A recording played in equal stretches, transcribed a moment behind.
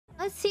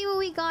let's see what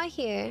we got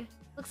here.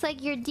 Looks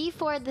like your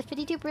D4, the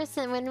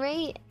 52% win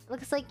rate.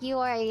 Looks like you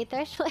are a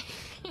threshold.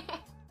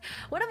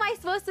 What am I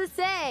supposed to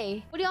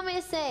say? What do you want me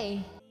to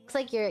say? Looks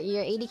like you're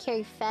 80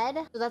 carry fed.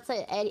 So that's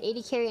like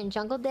 80 carry in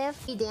jungle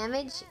diff.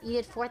 Damage. You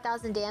did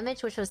 4,000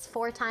 damage, which was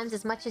 4 times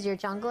as much as your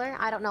jungler.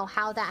 I don't know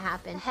how that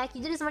happened. Heck,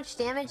 you did as much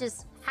damage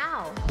as...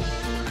 How?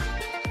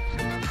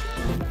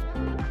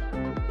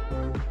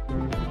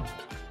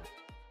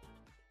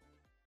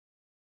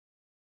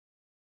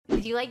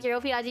 If you like your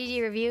OP.GG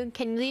review,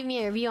 can you leave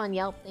me a review on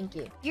Yelp? Thank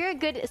you. You're a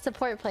good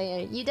support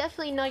player. You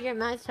definitely know your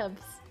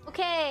matchups.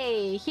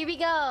 Okay, here we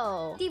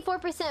go.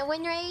 54%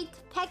 win rate.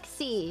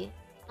 Pexi.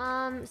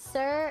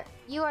 Sir,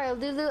 you are a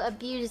Lulu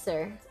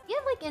abuser. You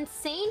have, like,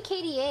 insane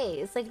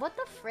KDAs. Like, what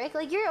the frick?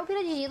 Like, your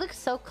OP.GG looks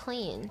so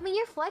clean. I mean,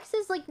 your flex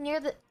is, like,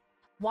 near the...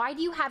 Why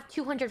do you have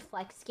 200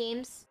 flex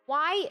games?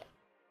 Why?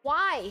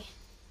 Why?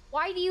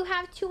 Why do you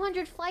have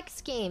 200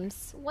 flex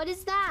games? What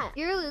is that?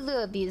 You're a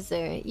Lulu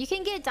abuser. You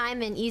can get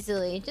diamond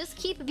easily. Just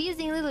keep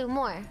abusing Lulu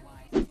more.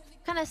 What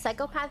kind of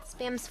psychopath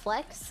spams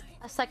flex?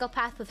 A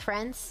psychopath with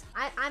friends?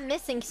 I'm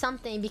missing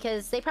something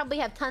because they probably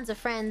have tons of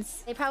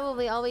friends. They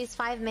probably always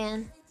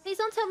 5-man. Please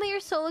don't tell me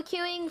you're solo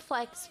queuing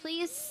flex.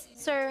 Please,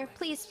 sir.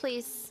 Please,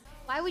 please.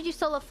 Why would you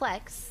solo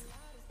flex?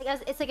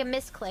 It's like a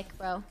misclick,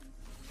 bro.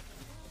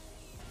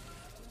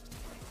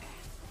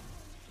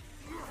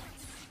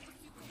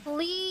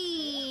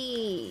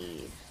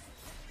 Please.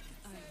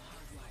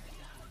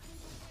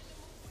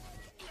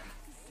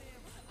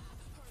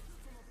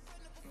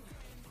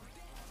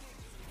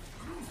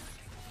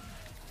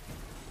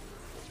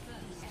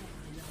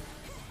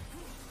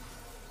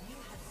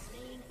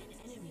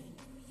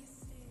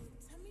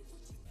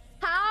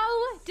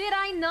 How did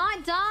I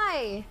not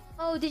die?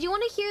 Oh, did you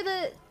want to hear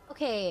the...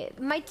 Okay,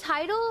 my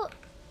title...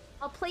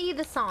 I'll play you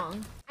the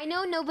song. I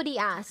know nobody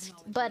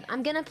asked, but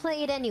I'm gonna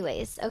play it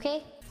anyways,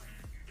 okay?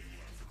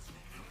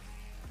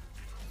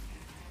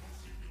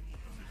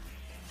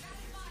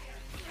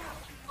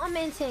 I'm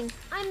inting.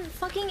 I'm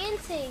fucking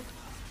inting.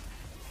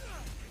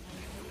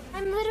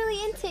 I'm literally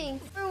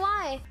inting. For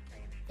why?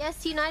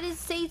 Yes, United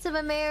States of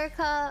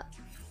America.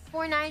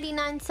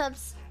 4.99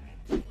 subs.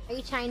 Are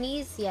you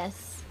Chinese?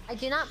 Yes. I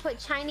do not put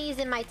Chinese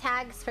in my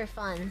tags for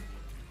fun.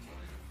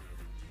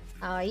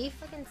 Oh, are you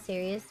fucking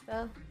serious,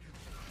 bro?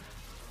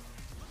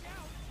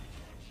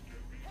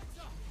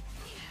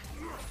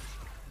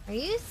 Are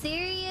you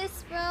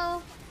serious,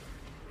 bro?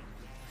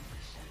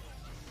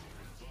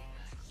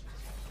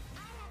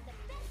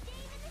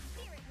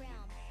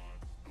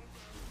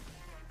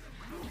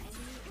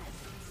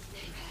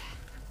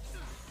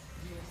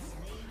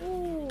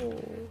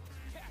 Ooh.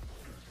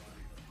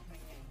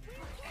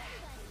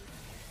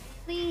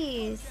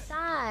 Please,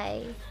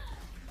 die.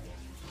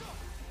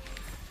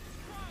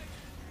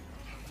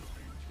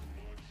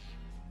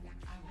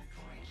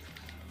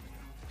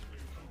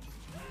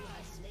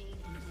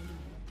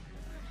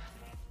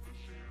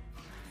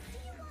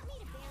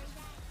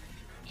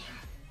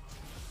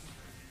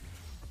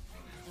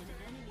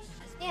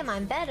 Damn,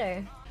 I'm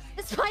better.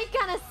 This fight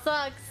kind of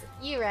sucks.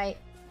 You're right.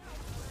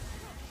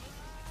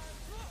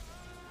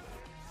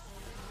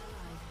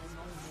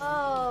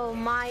 Oh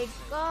my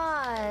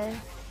god.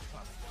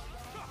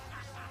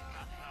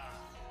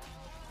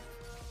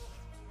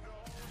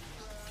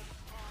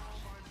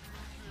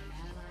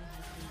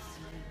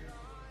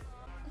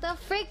 The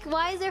frick?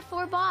 Why is there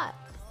 4 bots?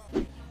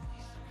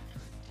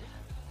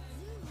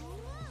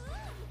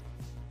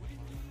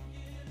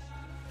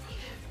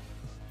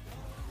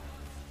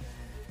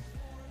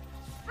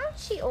 How'd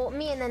she ult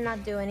me and then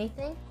not do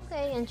anything?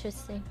 Okay,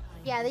 interesting.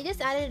 Yeah, they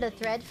just added a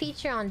thread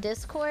feature on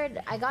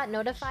Discord. I got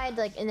notified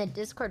like in a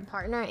Discord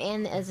partner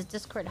and as a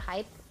Discord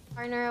hype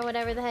partner or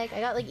whatever the heck. I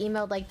got like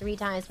emailed like 3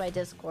 times by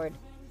Discord.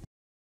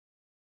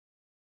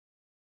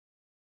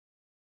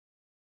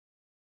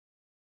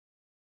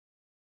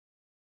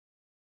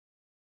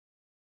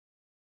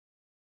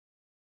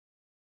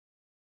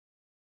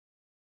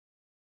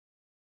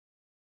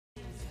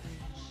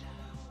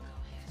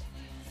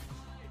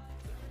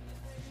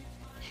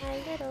 My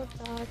little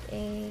dog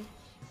age.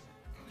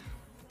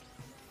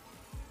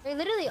 They're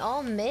literally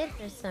all mid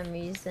for some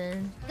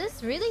reason. This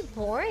is really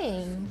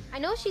boring. I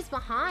know she's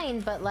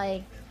behind, but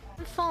like,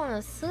 I'm falling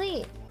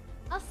asleep.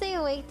 I'll stay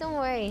awake, don't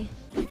worry.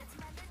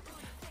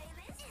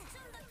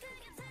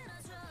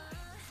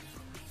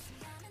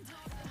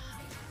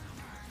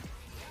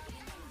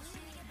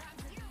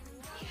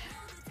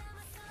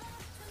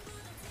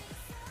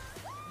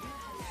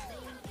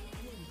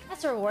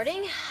 That's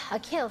rewarding. A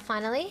kill,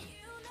 finally.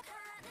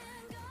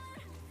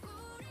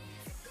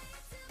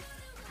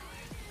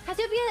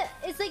 Cassiopeia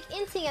is like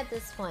inting at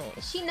this point.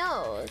 She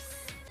knows.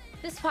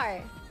 This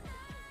part.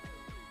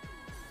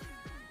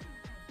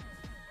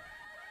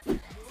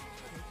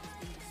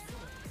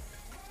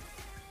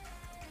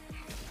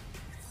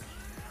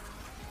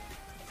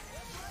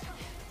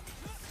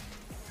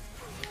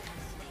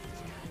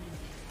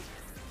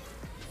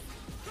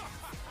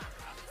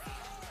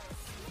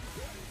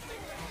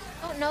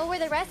 Don't know where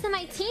the rest of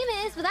my team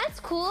is, but that's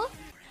cool.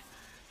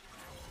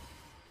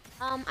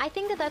 I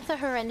think that that's a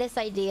horrendous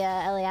idea,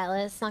 Ellie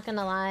Atlas. Not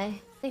gonna lie.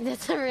 I think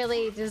that's a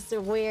really just a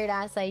weird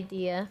ass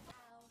idea.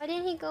 Why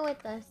didn't he go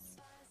with us?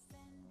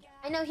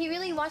 I know he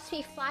really watched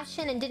me flash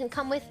in and didn't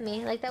come with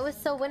me. Like that was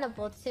so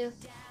winnable too.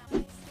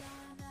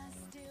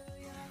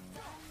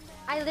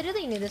 I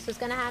literally knew this was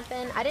gonna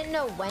happen. I didn't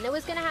know when it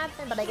was gonna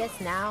happen, but I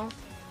guess now.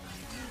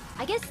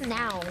 I guess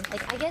now.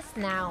 Like I guess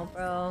now,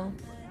 bro.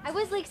 I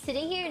was like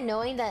sitting here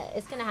knowing that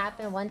it's gonna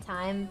happen one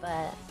time,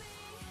 but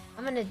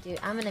I'm gonna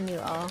mute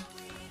all.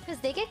 Because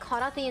they get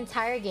caught out the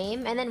entire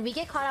game, and then we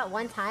get caught out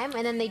one time,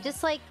 and then they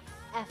just like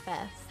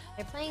FF.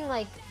 They're playing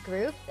like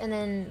group, and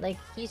then like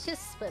he's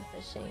just split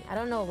pushing. I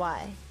don't know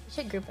why. You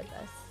should group with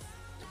us.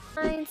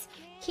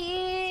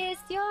 Kiss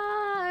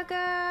your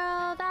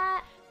girl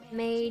that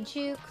made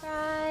you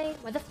cry.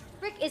 What the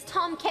frick is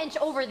Tom Kench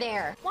over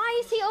there?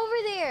 Why is he over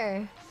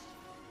there?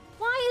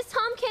 Why is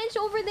Tom Kench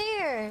over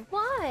there?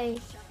 Why?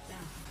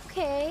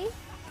 Okay.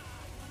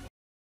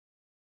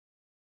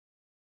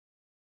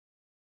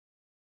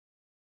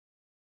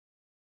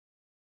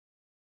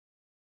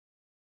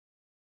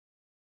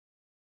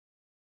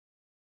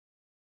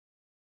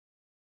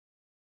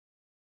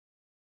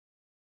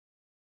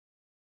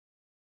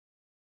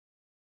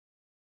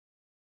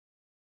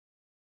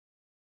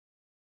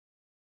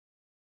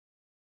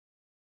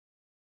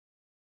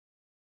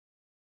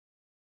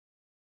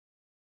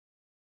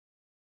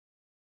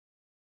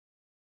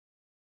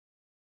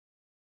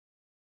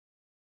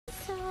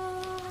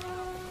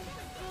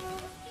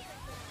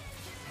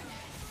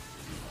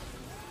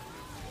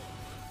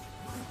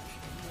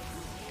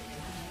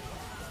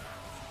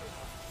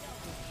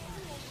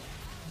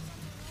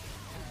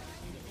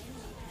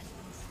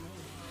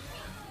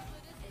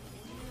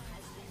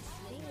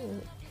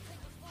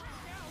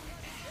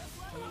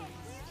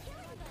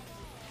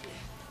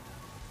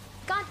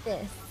 Got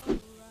this.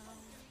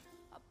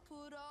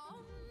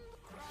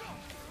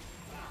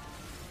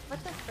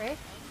 What the frick?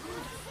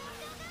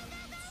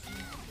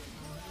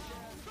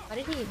 Why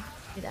did he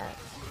do that?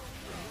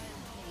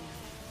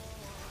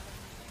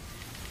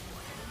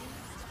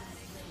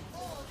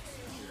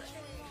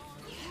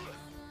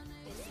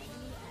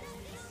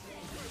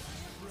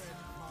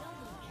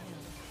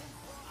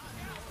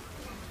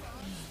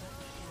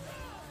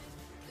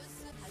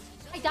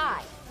 I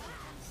died.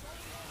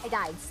 I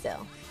died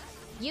still.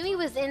 Yumi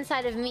was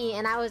inside of me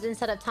and I was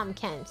inside of Tom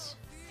Kench.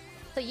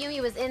 So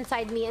Yumi was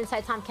inside me,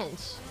 inside Tom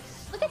Kench.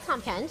 Look at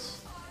Tom Kench.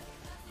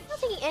 He's not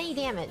taking any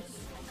damage.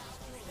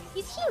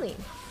 He's healing.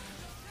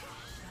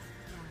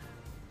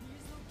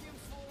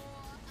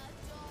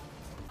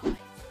 Did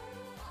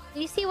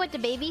you see what the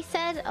baby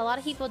said? A lot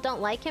of people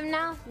don't like him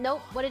now.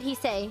 Nope. What did he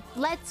say?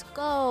 Let's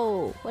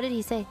go. What did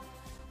he say?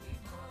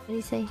 What did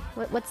he say?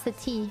 What's the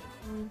T?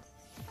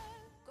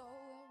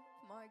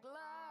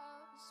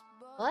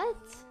 What?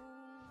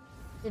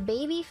 The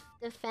baby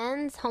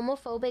defends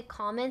homophobic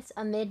comments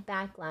amid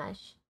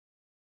backlash.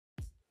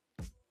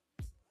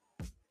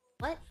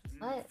 What?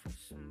 What?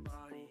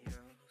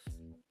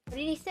 What did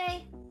he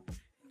say?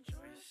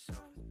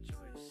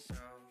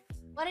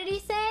 What did he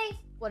say?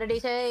 What did he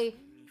say?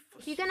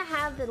 If you're gonna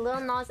have the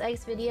Lil Nas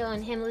X video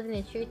and him living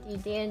the truth, you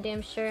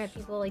damn sure have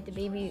people like the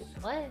baby.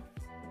 What?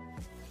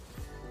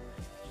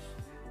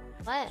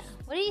 What?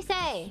 What did he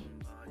say?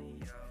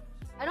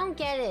 I don't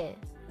get it.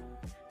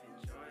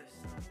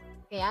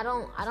 Okay, I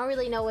don't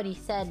really know what he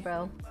said,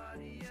 bro.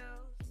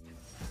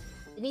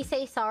 Did he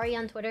say sorry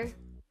on Twitter?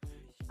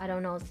 I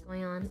don't know what's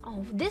going on.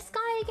 Oh, this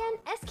guy again?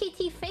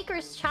 SKT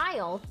Faker's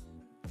child.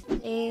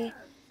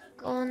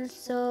 Con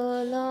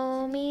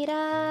solo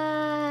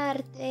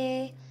mirarte,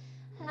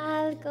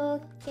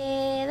 algo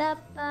que da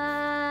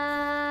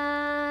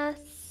paz.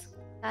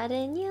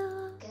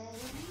 Cariño.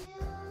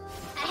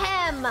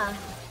 Ahem.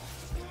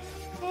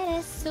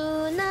 Eres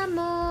un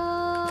amor.